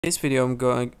In this video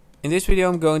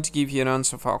I'm going to give you an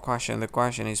answer for our question. The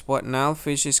question is, what Nile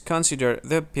fish is considered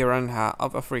the piranha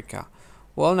of Africa?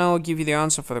 Well, now I'll give you the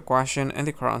answer for the question, and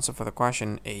the correct answer for the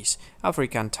question is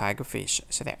African tigerfish.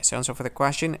 So that's the answer for the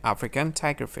question, African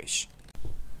tigerfish.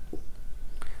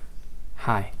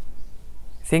 Hi,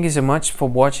 thank you so much for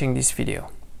watching this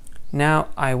video. Now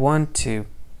I want to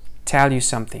tell you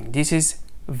something. This is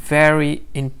very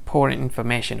important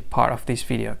information, part of this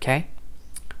video, okay?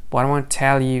 What I want to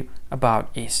tell you about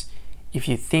is, if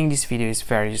you think this video is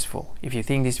very useful, if you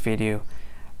think this video,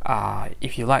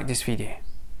 if you like this video,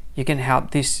 you can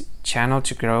help this channel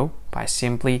to grow by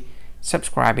simply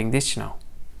subscribing this channel.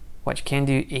 What you can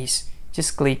do is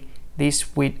just click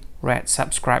this with red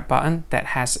subscribe button that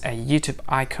has a YouTube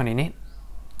icon in it.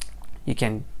 You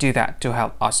can do that to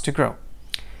help us to grow.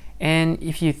 And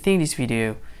if you think this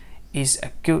video is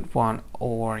a good one,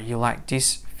 or you like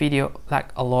this video like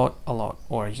a lot,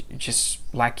 or you just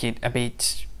like it a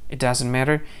bit, it doesn't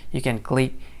matter, you can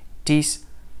click this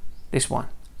one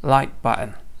like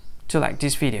button to like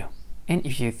this video. And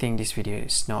if you think this video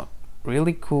is not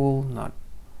really cool, not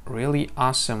really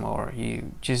awesome, or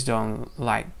you just don't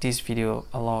like this video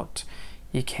a lot,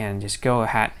 you can just go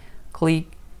ahead, click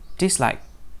dislike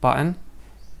button,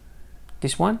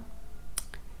 this one.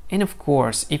 And of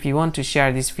course, if you want to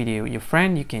share this video with your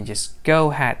friend, you can just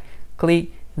go ahead,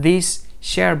 click this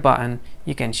share button.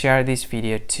 You can share this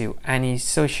video to any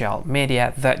social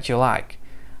media that you like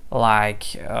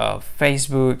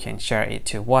Facebook, and share it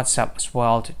to WhatsApp as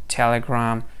well, to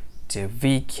Telegram, to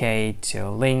VK, to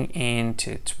LinkedIn,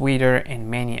 to Twitter,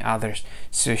 and many other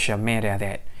social media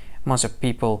that most of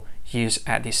people use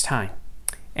at this time.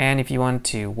 And if you want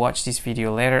to watch this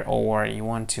video later, or you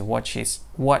want to watch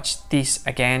this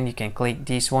again, you can click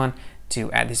this one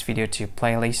to add this video to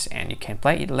playlist, and you can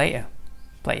play it later,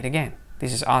 play it again.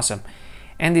 This is awesome.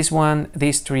 And this one,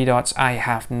 these three dots, I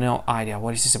have no idea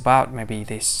what this is about. Maybe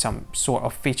there's some sort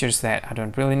of features that I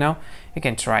don't really know. You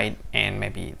can try it, and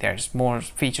maybe there's more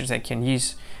features that you can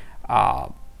use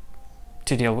to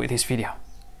deal with this video.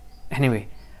 Anyway,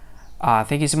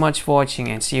 thank you so much for watching,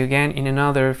 and see you again in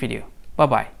another video. Bye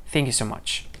bye. Thank you so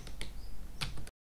much.